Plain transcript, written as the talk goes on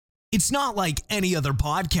It's not like any other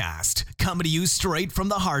podcast, coming to you straight from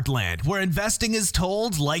the heartland where investing is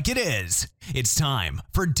told like it is. It's time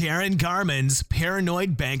for Darren Garman's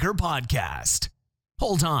Paranoid Banker Podcast.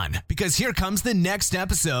 Hold on, because here comes the next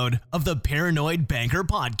episode of the Paranoid Banker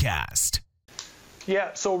Podcast.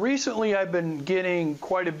 Yeah, so recently I've been getting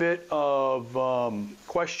quite a bit of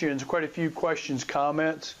questions, quite a few questions,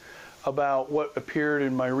 comments about what appeared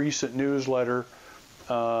in my recent newsletter.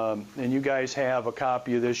 And you guys have a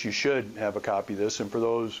copy of this. You should have a copy of this. And for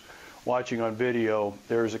those watching on video,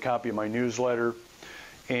 there's a copy of my newsletter.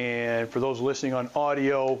 And for those listening on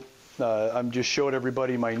audio, I'm just showing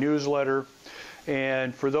everybody my newsletter.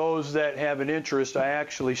 And for those that have an interest, I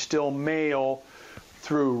actually still mail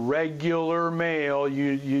through regular mail,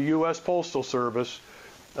 U.S. Postal Service.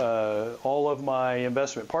 All of my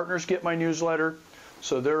investment partners get my newsletter,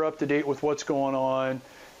 so they're up to date with what's going on.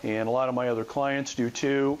 And a lot of my other clients do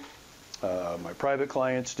too. My private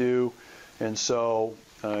clients do. And so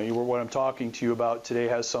what I'm talking to you about today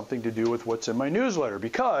has something to do with what's in my newsletter,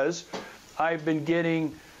 because I've been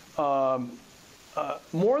getting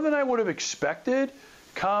more than I would have expected,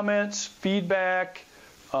 comments, feedback,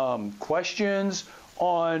 questions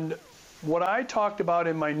on what I talked about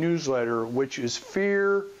in my newsletter, which is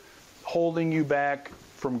fear holding you back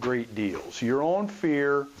from great deals. Your own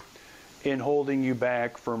fear in holding you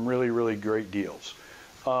back from really, really great deals.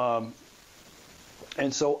 And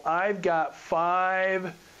so I've got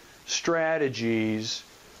 5 strategies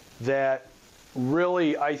that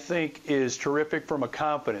really I think is terrific from a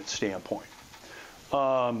confidence standpoint.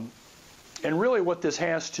 And really what this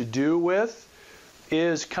has to do with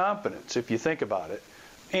is confidence, if you think about it.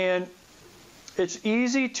 And it's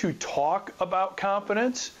easy to talk about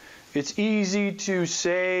confidence. It's easy to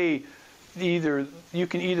say, you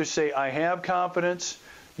can either say I have confidence,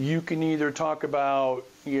 you can either talk about,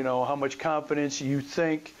 how much confidence you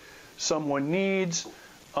think someone needs,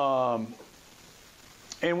 and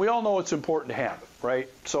we all know it's important to have it, right?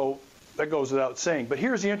 So that goes without saying. But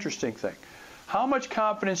here's the interesting thing. How much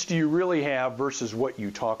confidence do you really have versus what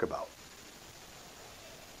you talk about?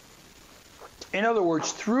 In other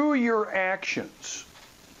words, through your actions,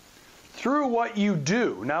 through what you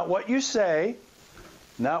do, not what you say,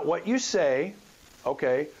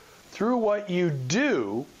 okay, through what you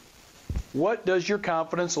do, what does your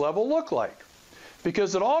confidence level look like?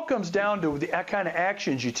 Because it all comes down to the kind of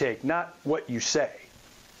actions you take, not what you say.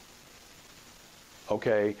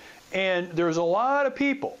 Okay? And there's a lot of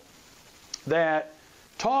people that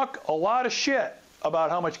talk a lot of shit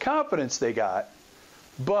about how much confidence they got,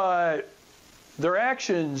 but their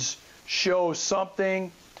actions show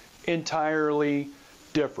something entirely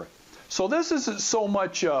different. So this isn't so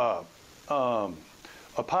much a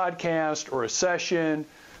podcast or a session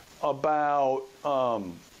about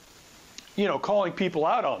calling people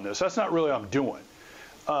out on this. That's not really what I'm doing.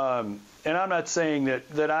 And I'm not saying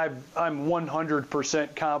that I'm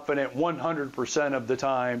 100% confident 100% of the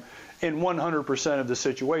time in 100% of the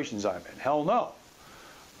situations I'm in. Hell no.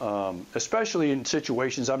 Especially in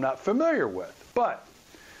situations I'm not familiar with. But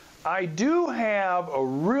I do have a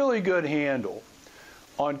really good handle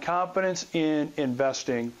on confidence in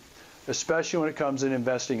investing, especially when it comes in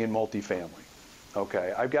investing in multifamily.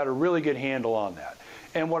 Okay, I've got a really good handle on that.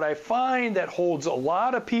 And what I find that holds a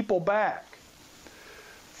lot of people back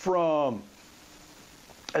from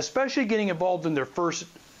especially getting involved in their first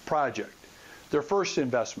project, their first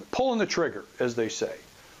investment, pulling the trigger, as they say,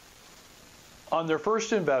 on their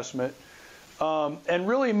first investment, and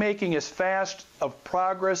really making as fast of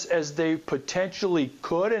progress as they potentially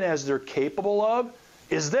could and as they're capable of,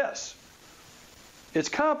 is this. It's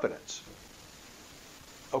confidence.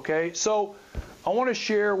 Okay, so I want to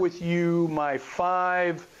share with you my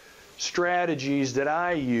 5 strategies that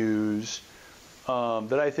I use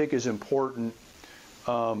that I think is important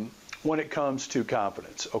when it comes to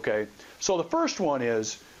confidence. Okay, so the first one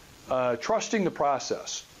is trusting the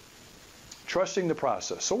process. Trusting the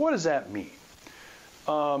process. So what does that mean?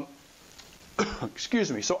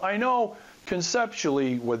 Excuse me. So I know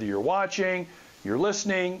conceptually, whether you're watching, you're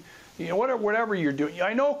listening, whatever you're doing,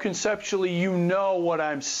 I know conceptually you know what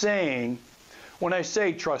I'm saying when I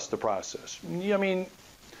say trust the process. I mean,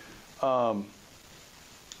 I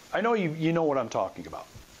know you know what I'm talking about,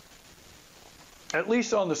 at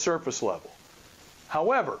least on the surface level.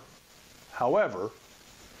 However,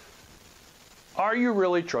 are you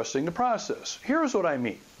really trusting the process? Here's what I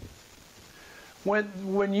mean.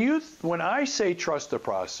 When I say trust the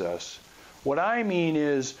process, what I mean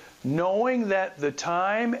is knowing that the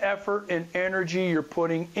time, effort, and energy you're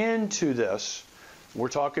putting into this, we're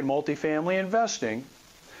talking multifamily investing,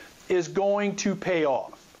 is going to pay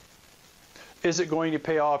off. Is it going to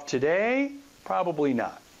pay off today? Probably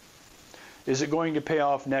not. Is it going to pay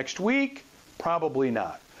off next week? Probably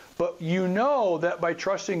not. But you know that by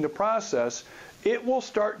trusting the process, it will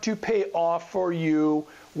start to pay off for you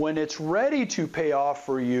when it's ready to pay off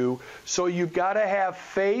for you. So you've got to have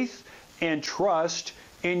faith and trust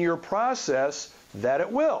in your process that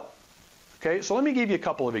it will. Okay, so let me give you a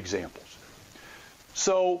couple of examples.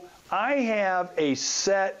 So I have a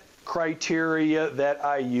set criteria that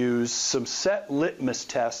I use, some set litmus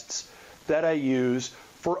tests that I use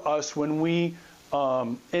for us when we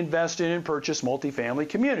invest in and purchase multifamily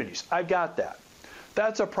communities. I've got that.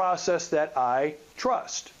 That's a process that I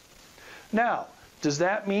trust. Now, does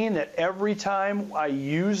that mean that every time I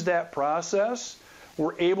use that process,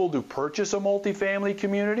 we're able to purchase a multifamily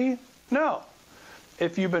community? No.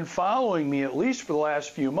 If you've been following me at least for the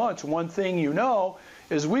last few months, one thing you know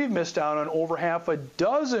is we've missed out on over half a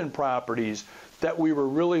dozen properties that we were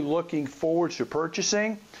really looking forward to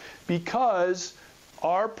purchasing because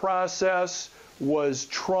our process was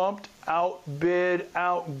trumped, outbid,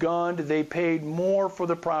 outgunned. They paid more for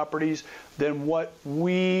the properties than what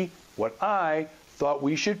I thought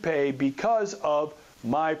we should pay because of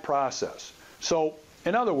my process. So,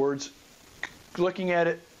 in other words, looking at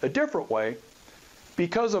it a different way,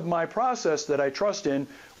 because of my process that I trust in,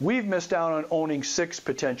 we've missed out on owning 6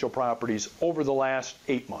 potential properties over the last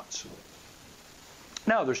 8 months.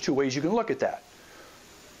 Now, there's 2 ways you can look at that.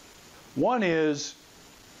 One is,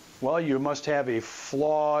 well, you must have a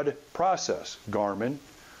flawed process, Garmin,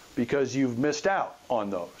 because you've missed out on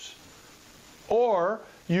those. Or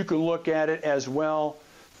you can look at it as, well,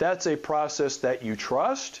 that's a process that you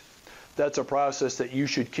trust. That's a process that you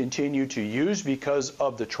should continue to use because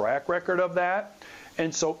of the track record of that.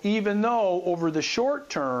 And so even though over the short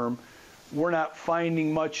term, we're not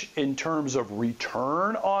finding much in terms of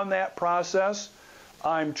return on that process,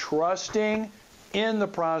 I'm trusting in the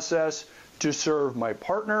process to serve my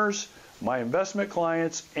partners, my investment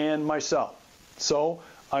clients, and myself. So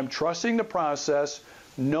I'm trusting the process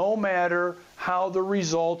no matter how the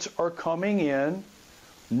results are coming in,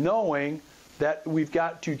 knowing that we've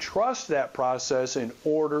got to trust that process in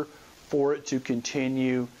order for it to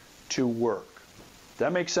continue to work.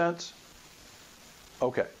 That makes sense?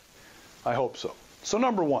 Okay, I hope so. So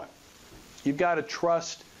number 1, you've got to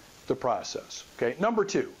trust the process. Okay, number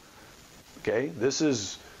 2, okay, this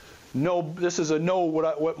is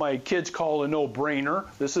what my kids call a no-brainer.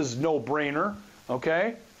 This is no-brainer,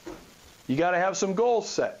 okay? You got to have some goals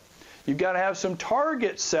set. You've got to have some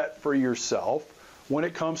targets set for yourself when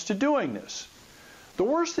it comes to doing this. The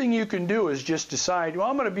worst thing you can do is just decide, well,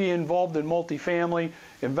 I'm going to be involved in multifamily,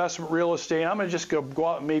 investment real estate. I'm going to just go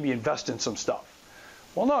out and maybe invest in some stuff.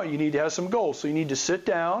 Well, no, you need to have some goals. So you need to sit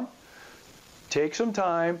down, take some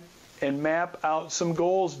time, and map out some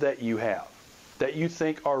goals that you have, that you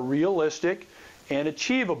think are realistic and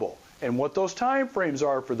achievable, and what those time frames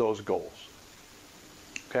are for those goals.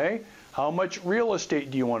 Okay? How much real estate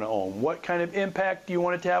do you want to own? What kind of impact do you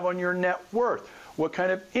want it to have on your net worth? What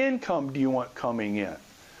kind of income do you want coming in?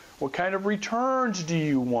 What kind of returns do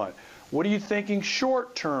you want? What are you thinking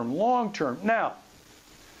short term, long term? Now,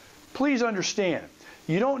 please understand,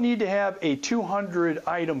 you don't need to have a 200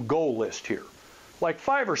 item goal list here. Like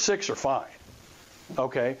 5 or 6 are fine.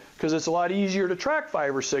 Okay, because it's a lot easier to track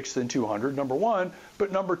 5 or 6 than 200, number 1,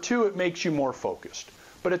 but number 2, it makes you more focused.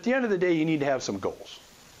 But at the end of the day, you need to have some goals.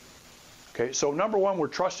 Okay, so number 1, we're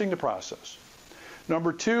trusting the process.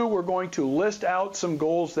 Number 2, we're going to list out some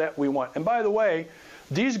goals that we want. And by the way,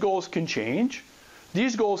 these goals can change.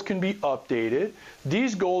 These goals can be updated.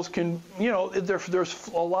 These goals can, there's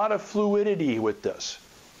a lot of fluidity with this.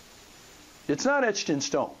 It's not etched in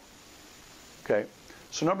stone. Okay,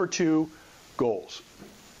 so number 2, goals.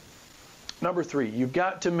 Number 3, you've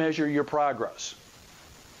got to measure your progress.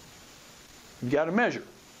 You've got to measure.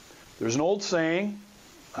 There's an old saying,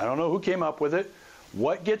 I don't know who came up with it,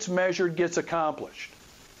 what gets measured gets accomplished.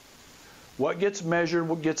 What gets measured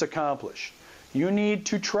what gets accomplished. You need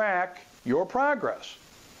to track your progress.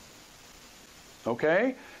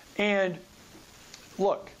 Okay? And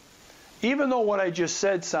look, even though what I just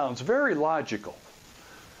said sounds very logical,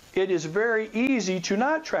 it is very easy to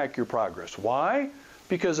not track your progress. Why?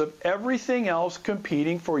 Because of everything else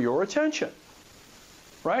competing for your attention.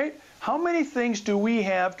 Right? How many things do we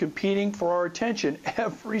have competing for our attention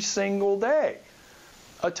every single day?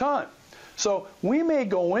 A ton. So we may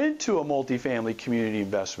go into a multifamily community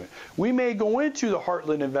investment. We may go into the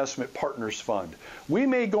Heartland Investment Partners Fund. We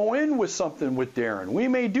may go in with something with Darren. We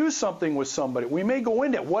may do something with somebody. We may go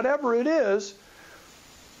into whatever it is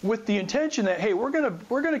with the intention that, hey, we're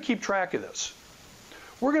going to keep track of this.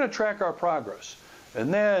 We're going to track our progress.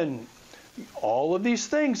 And then, All of these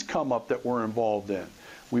things come up that we're involved in.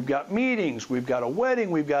 We've got meetings, we've got a wedding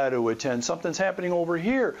we've got to attend, something's happening over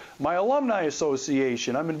here, my alumni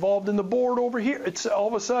association, I'm involved in the board over here. It's all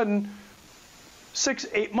of a sudden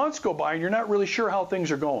 6-8 months go by and you're not really sure how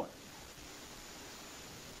things are going.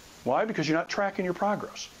 Why? Because you're not tracking your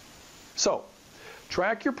progress. So,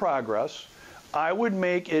 track your progress. I would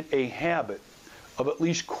make it a habit of at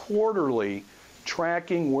least quarterly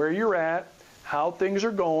tracking where you're at, how things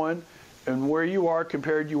are going, and where you are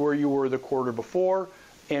compared to where you were the quarter before,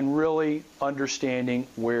 and really understanding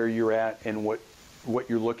where you're at and what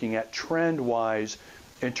you're looking at trend-wise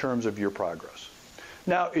in terms of your progress.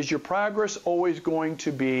 Now, is your progress always going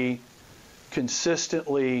to be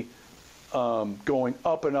consistently going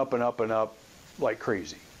up and up and up and up like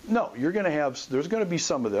crazy? No, there's going to be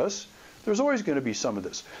some of this. There's always going to be some of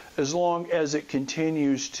this. As long as it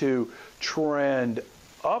continues to trend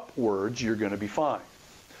upwards, you're going to be fine.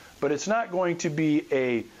 But it's not going to be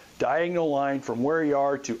a diagonal line from where you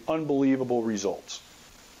are to unbelievable results,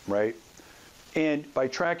 right? And by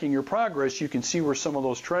tracking your progress, you can see where some of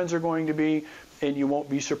those trends are going to be, and you won't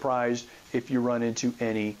be surprised if you run into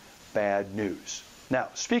any bad news. Now,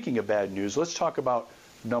 speaking of bad news, let's talk about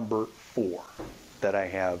number 4 that I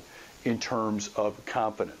have in terms of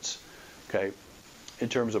confidence, okay? In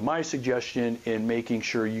terms of my suggestion in making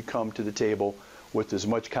sure you come to the table with as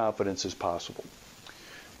much confidence as possible.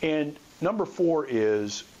 And number 4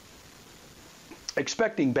 is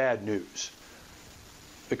expecting bad news.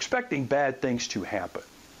 Expecting bad things to happen.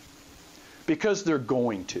 Because they're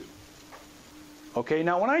going to. Okay,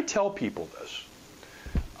 now when I tell people this,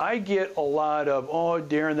 I get a lot of, oh,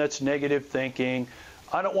 Darren, that's negative thinking.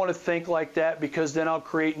 I don't want to think like that because then I'll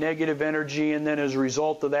create negative energy, and then as a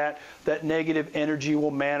result of that, that negative energy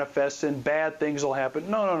will manifest and bad things will happen.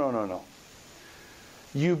 No.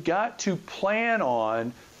 You've got to plan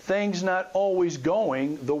on things not always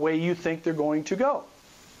going the way you think they're going to go.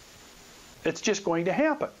 It's just going to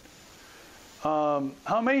happen.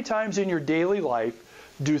 How many times in your daily life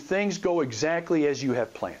do things go exactly as you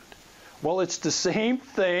have planned? Well, it's the same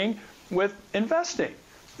thing with investing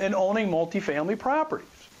and owning multifamily properties.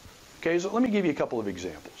 Okay, so let me give you a couple of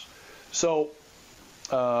examples. So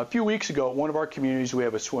a few weeks ago at one of our communities, we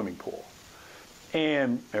have a swimming pool.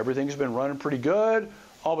 And everything's been running pretty good.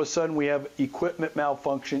 All of a sudden, we have equipment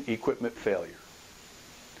malfunction, equipment failure.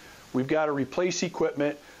 We've got to replace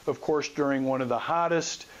equipment, of course, during one of the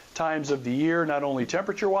hottest times of the year, not only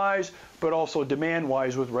temperature-wise, but also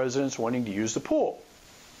demand-wise with residents wanting to use the pool.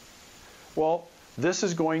 Well, this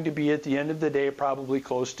is going to be, at the end of the day, probably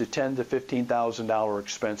close to $10,000 to $15,000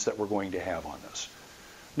 expense that we're going to have on this.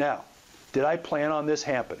 Now, did I plan on this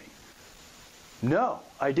happening? No,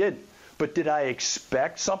 I didn't. But did I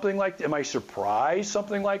expect something like, am I surprised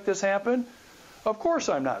something like this happened? Of course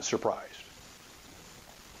I'm not surprised.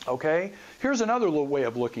 Okay? Here's another little way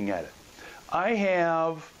of looking at it. I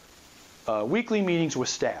have weekly meetings with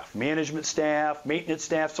staff, management staff, maintenance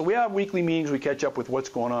staff. So we have weekly meetings, we catch up with what's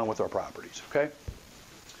going on with our properties, okay?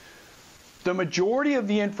 The majority of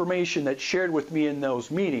the information that's shared with me in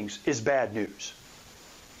those meetings is bad news.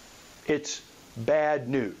 It's bad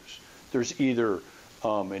news. There's either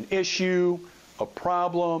an issue, a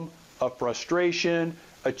problem, a frustration,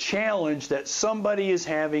 a challenge that somebody is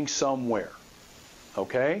having somewhere.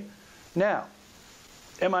 Okay? Now,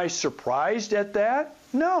 am I surprised at that?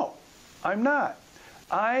 No, I'm not.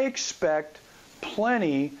 I expect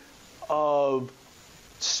plenty of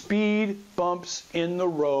speed bumps in the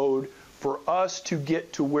road for us to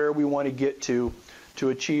get to where we want to get to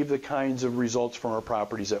achieve the kinds of results from our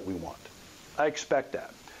properties that we want. I expect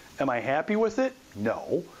that. Am I happy with it?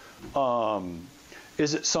 No.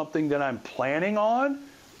 Is it something that I'm planning on?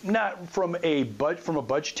 Not from a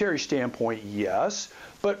budgetary standpoint, yes,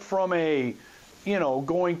 but from a,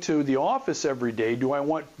 going to the office every day, do I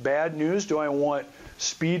want bad news? Do I want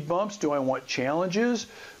speed bumps? Do I want challenges?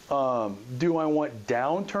 Do I want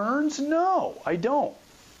downturns? No, I don't.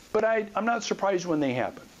 But I'm not surprised when they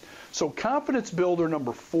happen. So confidence builder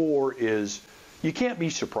number 4 is you can't be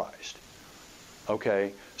surprised.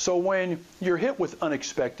 Okay? So when you're hit with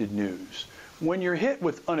unexpected news, when you're hit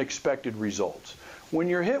with unexpected results, when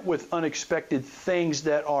you're hit with unexpected things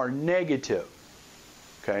that are negative,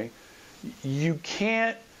 okay, you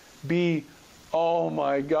can't be, oh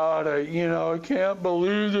my God, I can't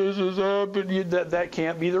believe this has happened. That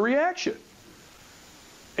can't be the reaction.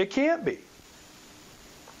 It can't be.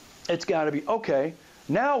 It's got to be, okay,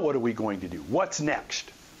 now what are we going to do? What's next?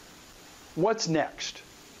 What's next?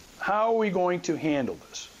 How are we going to handle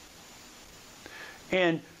this?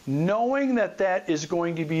 And knowing that that is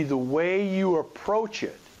going to be the way you approach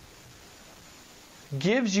it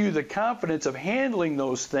gives you the confidence of handling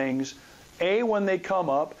those things, A, when they come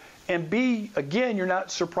up, and B, again, you're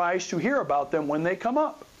not surprised to hear about them when they come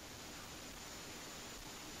up.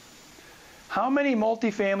 How many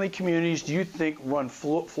multifamily communities do you think run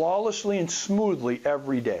flawlessly and smoothly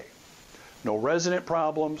every day? No resident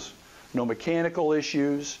problems, no mechanical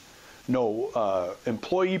issues, no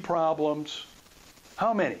employee problems.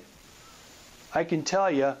 How many? I can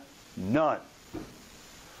tell you, none.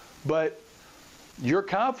 But your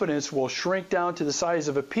confidence will shrink down to the size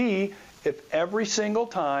of a pea if every single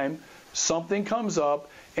time something comes up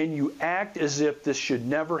and you act as if this should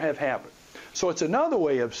never have happened. So it's another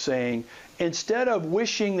way of saying, instead of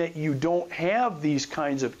wishing that you don't have these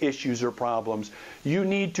kinds of issues or problems, you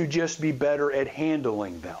need to just be better at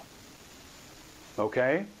handling them.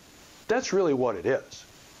 Okay? That's really what it is.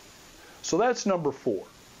 So that's number 4.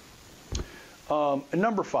 And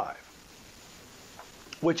number 5,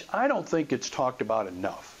 which I don't think it's talked about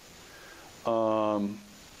enough.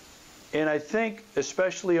 And I think,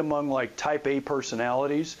 especially among like type A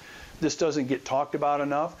personalities, this doesn't get talked about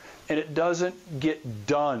enough, and it doesn't get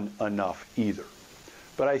done enough either.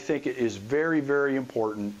 But I think it is very, very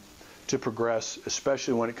important to progress,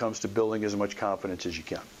 especially when it comes to building as much confidence as you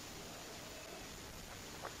can.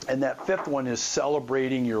 And that 5th one is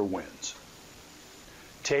celebrating your wins.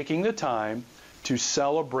 Taking the time to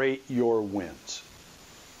celebrate your wins.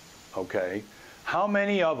 Okay? How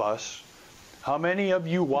many of us, how many of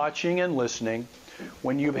you watching and listening,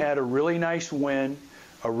 when you've had a really nice win,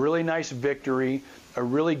 a really nice victory, a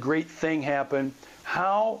really great thing happen,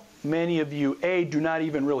 how many of you, A, do not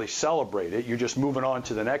even really celebrate it, you're just moving on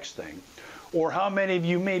to the next thing, or how many of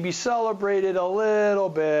you maybe celebrate it a little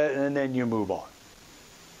bit and then you move on?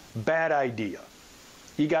 Bad idea.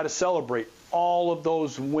 You got to celebrate all of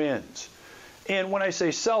those wins. And when I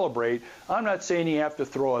say celebrate, I'm not saying you have to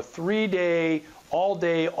throw a 3-day,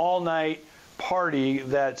 all night party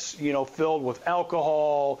that's, filled with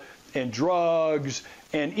alcohol and drugs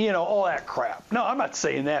and, all that crap. No, I'm not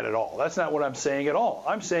saying that at all. That's not what I'm saying at all.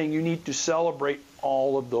 I'm saying you need to celebrate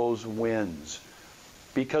all of those wins,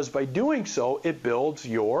 because by doing so, it builds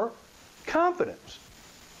your confidence.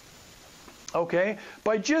 Okay?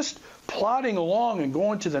 By just plodding along and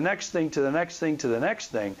going to the next thing, to the next thing, to the next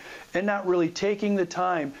thing, and not really taking the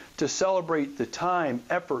time to celebrate the time,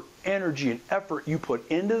 effort, energy, and effort you put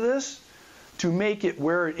into this to make it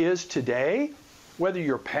where it is today, whether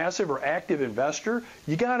you're a passive or active investor,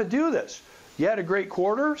 you got to do this. You had a great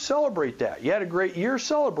quarter, celebrate that. You had a great year,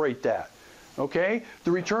 celebrate that. Okay?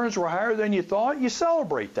 The returns were higher than you thought, you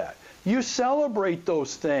celebrate that. You celebrate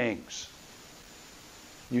those things.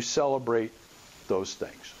 You celebrate those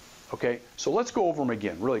things. Okay? So let's go over them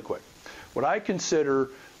again really quick. What I consider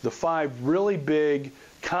the 5 really big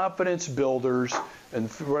confidence builders and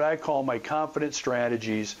what I call my confidence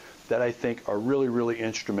strategies that I think are really, really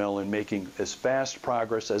instrumental in making as fast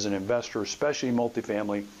progress as an investor, especially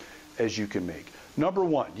multifamily, as you can make. Number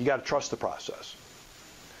 1, you got to trust the process.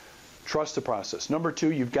 Trust the process. Number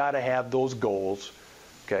 2, you've got to have those goals.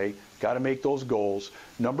 Okay? Got to make those goals.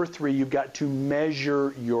 Number 3, you've got to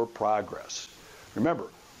measure your progress. Remember,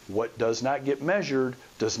 what does not get measured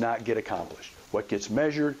does not get accomplished. What gets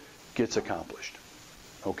measured gets accomplished.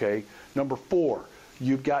 Okay? Number 4,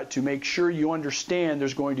 you've got to make sure you understand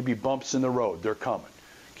there's going to be bumps in the road. They're coming.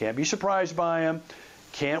 Can't be surprised by them.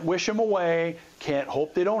 Can't wish them away. Can't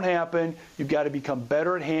hope they don't happen. You've got to become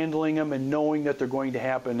better at handling them and knowing that they're going to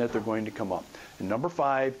happen, that they're going to come up. And number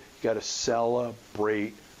 5, you've got to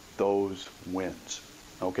celebrate those wins.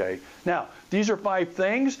 Okay? Now, these are 5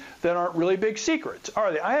 things that aren't really big secrets,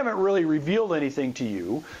 are they? I haven't really revealed anything to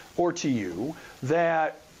you or to you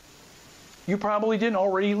that you probably didn't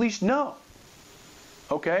already at least know.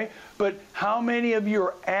 Okay? But how many of you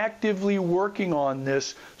are actively working on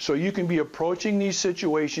this so you can be approaching these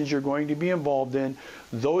situations you're going to be involved in,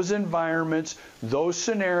 those environments, those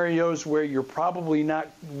scenarios where you're probably not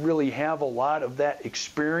really have a lot of that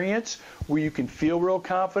experience, where you can feel real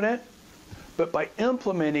confident? But by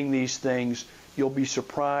implementing these things, you'll be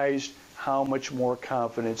surprised how much more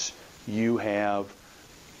confidence you have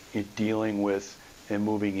in dealing with and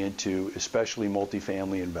moving into, especially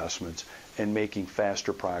multifamily investments, and making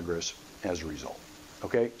faster progress as a result.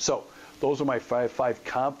 Okay? So those are my five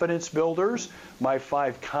confidence builders, my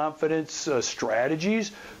 5 confidence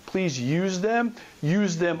strategies. Please use them.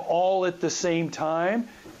 Use them all at the same time,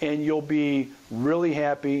 and you'll be really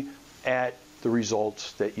happy at the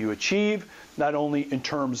results that you achieve, not only in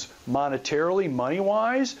terms monetarily,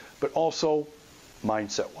 money-wise, but also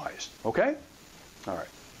mindset-wise. Okay? All right.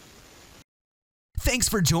 Thanks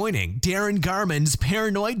for joining Darin Garman's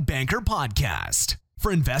Paranoid Banker Podcast.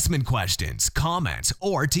 For investment questions, comments,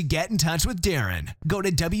 or to get in touch with Darren, go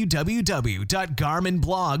to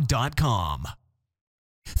www.garminblog.com.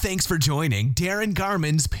 Thanks for joining Darren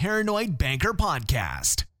Garman's Paranoid Banker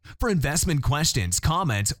Podcast. For investment questions,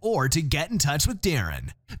 comments, or to get in touch with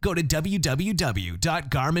Darren, go to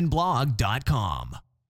www.garminblog.com.